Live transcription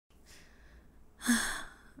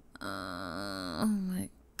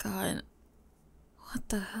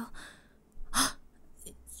the hell?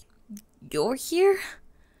 You're here?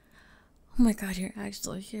 Oh my god, you're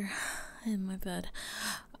actually here in my bed.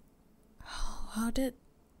 How did...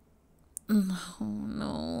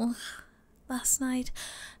 No. Last night,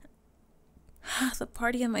 the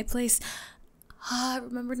party at my place. I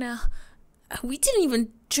remember now. We didn't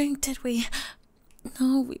even drink, did we?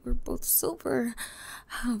 No, we were both sober.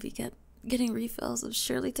 We kept getting refills of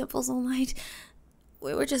Shirley Temples all night.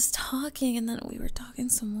 We were just talking, and then we were talking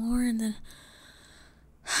some more, and then...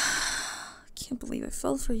 I can't believe I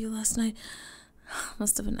fell for you last night.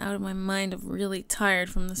 Must have been out of my mind. I'm really tired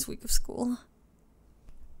from this week of school.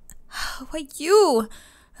 Why you?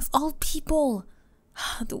 Of all people.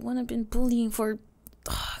 The one I've been bullying for...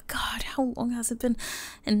 Oh, God, how long has it been?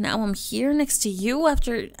 And now I'm here next to you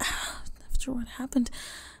after what happened.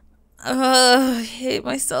 I hate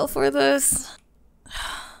myself for this.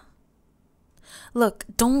 Look,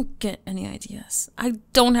 don't get any ideas. I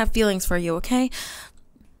don't have feelings for you, okay?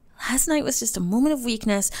 Last night was just a moment of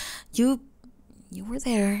weakness. You were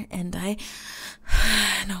there, and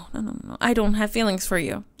No. I don't have feelings for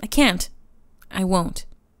you. I can't. I won't.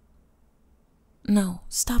 No,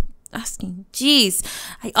 stop asking. Jeez,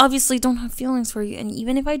 I obviously don't have feelings for you, and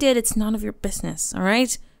even if I did, it's none of your business,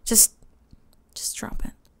 alright? Just drop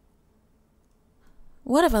it.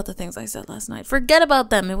 What about the things I said last night? Forget about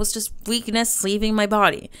them. It was just weakness leaving my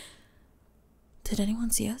body. Did anyone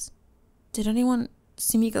see us? Did anyone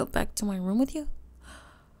see me go back to my room with you?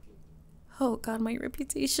 Oh God, my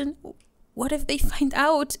reputation. What if they find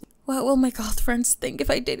out? What will my goth friends think if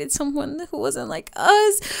I dated someone who wasn't like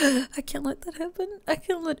us? I can't let that happen. I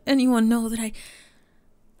can't let anyone know that I...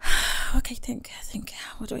 Okay, think.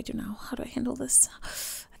 What do I do now? How do I handle this?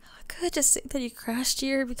 I could just say that you crashed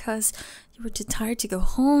here because you were too tired to go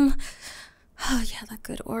home. Oh yeah, that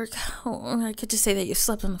could work. Or I could just say that you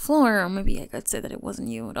slept on the floor, or maybe I could say that it wasn't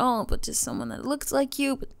you at all, but just someone that looked like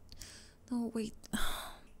you. But no, wait.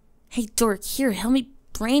 Hey, dork, here, help me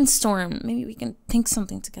brainstorm. Maybe we can think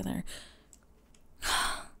something together.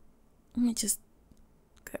 Let me just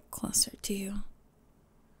get closer to you.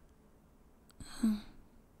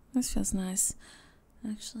 This feels nice,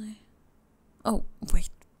 actually. Oh, wait.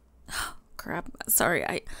 Oh, crap. Sorry,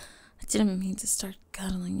 I didn't mean to start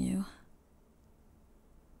cuddling you.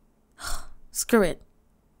 Screw it.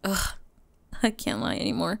 Ugh. I can't lie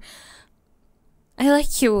anymore. I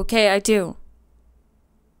like you, okay? I do.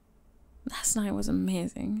 Last night was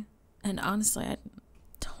amazing. And honestly, I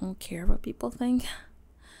don't care what people think.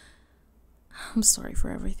 I'm sorry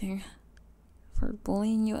for everything. For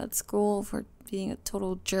bullying you at school, for being a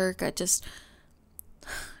total jerk. I just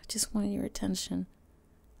wanted your attention.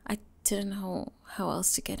 I didn't know how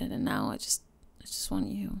else to get it, and now I just want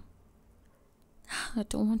you. I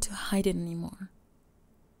don't want to hide it anymore.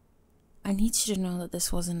 I need you to know that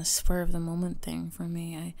this wasn't a spur of the moment thing for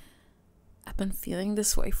me. I've been feeling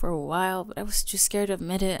this way for a while, but I was too scared to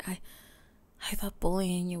admit it. I thought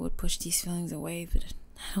bullying you would push these feelings away, but it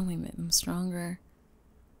only made them stronger.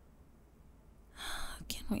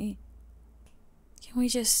 Can we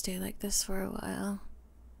just stay like this for a while?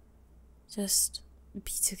 Just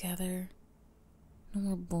be together. No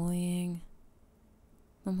more bullying.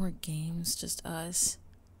 No more games, just us.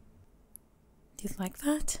 Do you like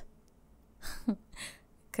that?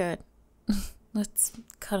 Good. Let's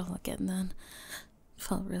cuddle again then. It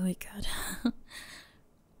felt really good.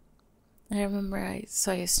 I remember I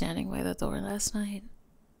saw you standing by the door last night,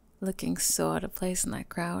 looking so out of place in that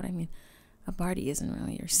crowd. I mean, a party isn't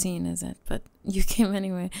really your scene, is it? But you came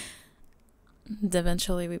anyway. And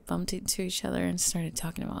eventually we bumped into each other and started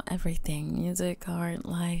talking about everything. Music, art,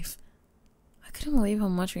 life. I couldn't believe how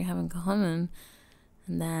much we have in common.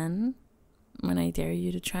 And then, when I dare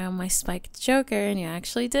you to try on my spiked choker, and you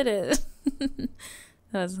actually did it. That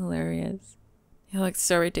was hilarious. You looked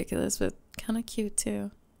so ridiculous, but kind of cute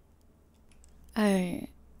too. I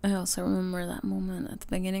also remember that moment at the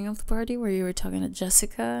beginning of the party where you were talking to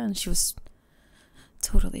Jessica, and she was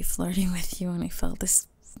totally flirting with you, and I felt this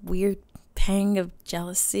weird pang of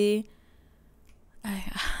jealousy. I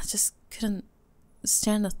just couldn't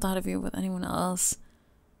stand the thought of you with anyone else.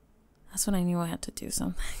 That's when I knew I had to do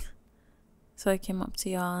something. So I came up to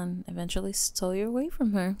y'all and eventually stole you away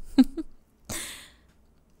from her.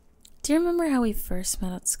 Do you remember how we first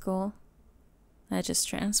met at school? I just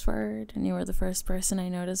transferred and you were the first person I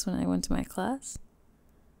noticed when I went to my class.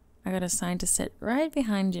 I got assigned to sit right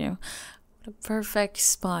behind you. What a perfect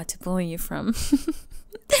spot to bully you from.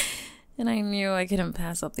 And I knew I couldn't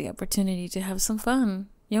pass up the opportunity to have some fun.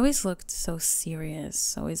 You always looked so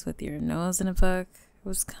serious, always with your nose in a book. It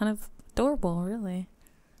was kind of adorable, really.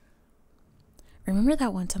 Remember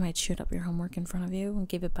that one time I chewed up your homework in front of you and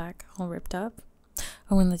gave it back all ripped up?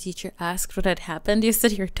 Or when the teacher asked what had happened, you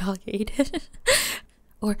said your dog ate it?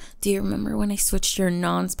 Or do you remember when I switched your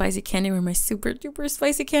non-spicy candy for my super duper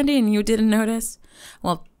spicy candy and you didn't notice?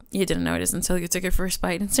 Well, you didn't notice until you took your first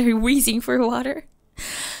bite and started wheezing for water.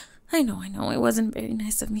 I know, it wasn't very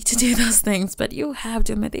nice of me to do those things, but you have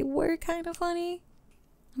to admit they were kind of funny.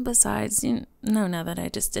 Besides, you know now that I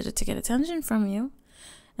just did it to get attention from you,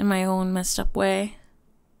 in my own messed up way.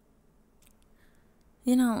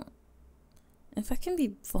 You know, if I can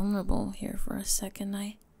be vulnerable here for a second,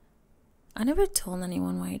 I never told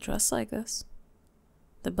anyone why you dress like this.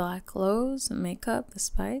 The black clothes, the makeup, the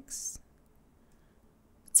spikes.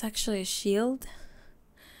 It's actually a shield.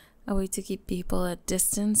 A way to keep people at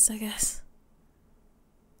distance, I guess.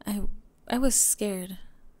 I was scared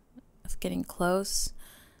of getting close,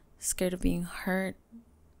 scared of being hurt.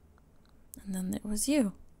 And then there was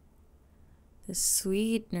you. This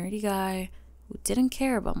sweet, nerdy guy who didn't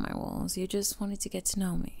care about my walls. You just wanted to get to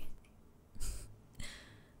know me.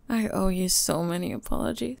 I owe you so many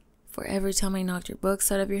apologies. For every time I knocked your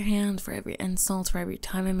books out of your hand, for every insult, for every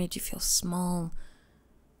time I made you feel small.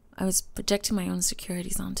 I was projecting my own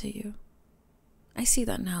insecurities onto you. I see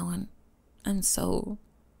that now and I'm so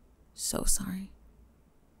sorry.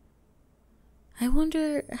 I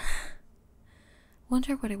wonder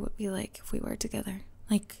what it would be like if we were together.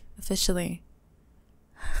 Like, officially.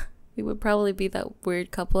 We would probably be that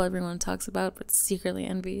weird couple everyone talks about but secretly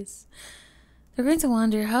envies. They're going to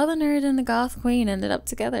wonder how the nerd and the goth queen ended up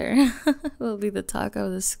together. It'll be the talk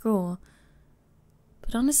of the school.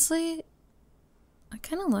 But honestly, I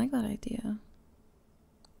kind of like that idea.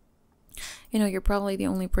 You know, you're probably the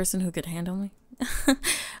only person who could handle me.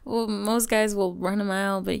 Well, most guys will run a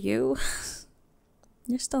mile, but you're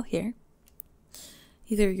still here.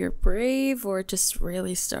 Either you're brave or just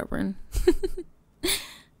really stubborn.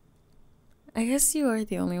 I guess you are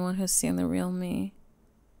the only one who's seen the real me.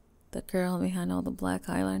 The girl behind all the black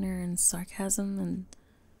eyeliner and sarcasm, and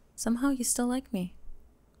somehow you still like me.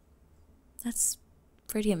 That's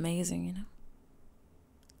pretty amazing, you know?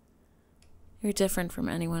 You're different from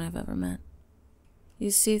anyone I've ever met.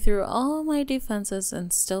 You see through all my defenses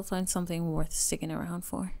and still find something worth sticking around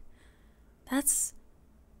for. That's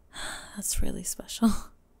really special.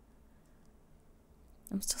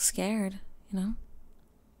 I'm still scared, you know?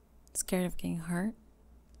 Scared of getting hurt.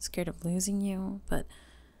 Scared of losing you, but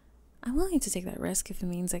I'm willing to take that risk if it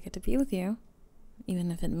means I get to be with you. Even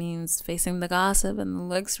if it means facing the gossip and the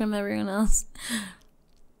looks from everyone else.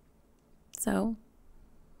 So,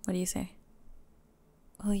 what do you say?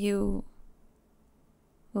 Will you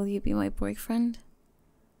be my boyfriend?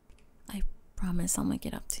 I promise I'll make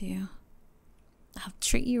it up to you. I'll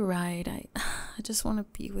treat you right. I just want to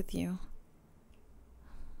be with you.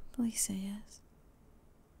 Please say yes.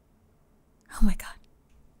 Oh my god.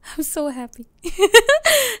 I'm so happy.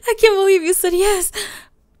 I can't believe you said yes.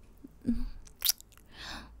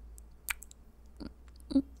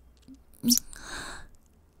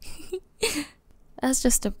 That's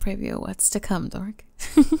just a preview of what's to come, dork.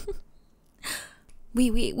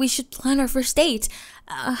 We should plan our first date.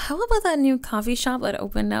 How about that new coffee shop that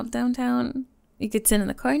opened up downtown? You could sit in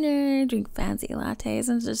the corner, drink fancy lattes,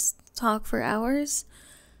 and just talk for hours.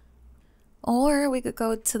 Or we could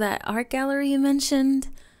go to that art gallery you mentioned.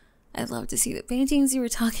 I'd love to see the paintings you were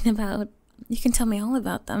talking about. You can tell me all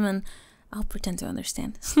about them and I'll pretend to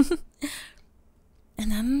understand.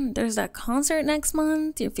 And then there's that concert next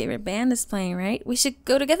month. Your favorite band is playing, right? We should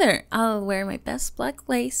go together. I'll wear my best black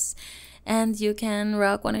lace and you can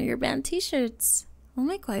rock one of your band t-shirts. We'll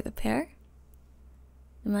make quite a pair.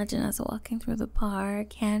 Imagine us walking through the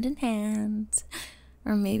park hand in hand.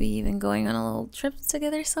 Or maybe even going on a little trip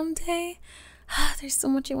together someday. There's so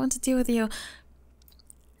much I want to do with you.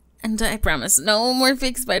 And I promise, no more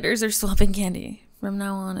fake spiders or swapping candy. From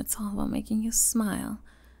now on, it's all about making you smile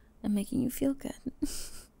and making you feel good.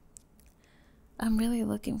 I'm really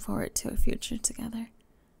looking forward to a future together.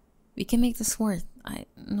 We can make this worth. I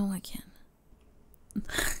know I can.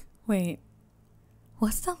 Wait,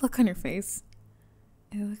 what's that look on your face?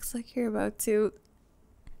 It looks like you're about to...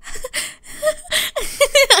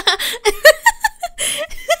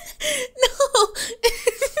 No!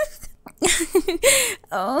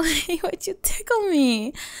 Oh, why'd you tickle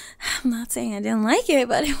me? I'm not saying I didn't like it,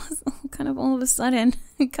 but it was kind of all of a sudden.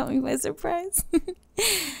 It caught me by surprise.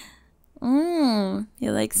 You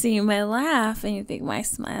like seeing my laugh and you think my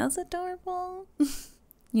smile's adorable?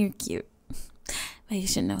 You're cute. But you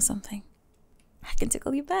should know something. I can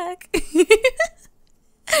tickle you back.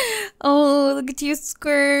 Oh, look at you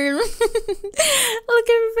squirt. Look at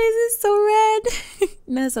your face, is so red.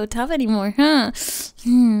 not so tough anymore, huh?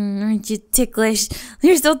 Aren't you ticklish?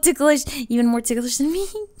 You're so ticklish. Even more ticklish than me.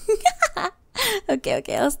 Okay,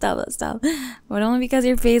 I'll stop. But only because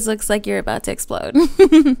your face looks like you're about to explode.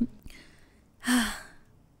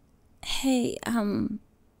 Hey,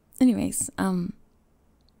 anyways, kind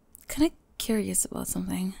of curious about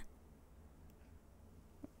something.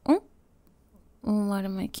 Oh? What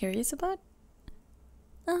am I curious about?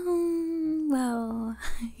 Well...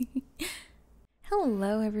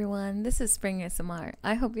 Hello everyone, this is Spring ASMR.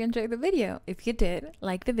 I hope you enjoyed the video. If you did,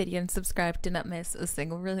 like the video and subscribe to not miss a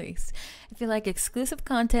single release. If you like exclusive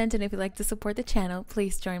content and if you'd like to support the channel,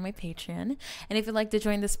 please join my Patreon. And if you'd like to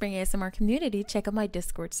join the Spring ASMR community, check out my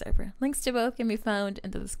Discord server. Links to both can be found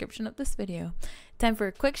in the description of this video. Time for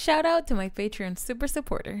a quick shout out to my Patreon super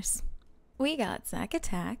supporters. We got Zack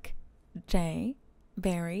Attack, Jay,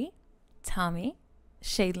 Barry, Tommy,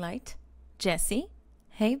 Shadelight, Jesse,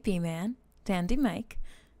 Hey B-Man, Dandy Mike,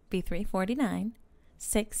 B349,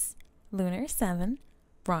 6, Lunar 7,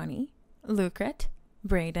 Ronnie, Lucret,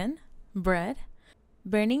 Braden, Bread,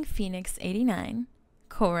 Burning Phoenix 89,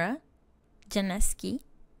 Cora, Janeski,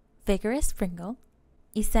 Vigorous Sprinkle,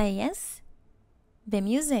 Isaias,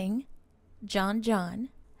 Bemusing, John,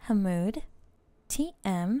 Hamoud,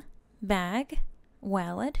 TM, Bag,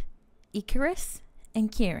 Wallet, Icarus,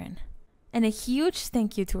 and Kieran. And a huge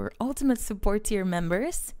thank you to our ultimate support tier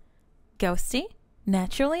members, Ghosty,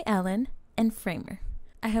 Naturally Ellen, and Framer.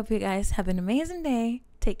 I hope you guys have an amazing day.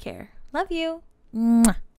 Take care. Love you. Mwah.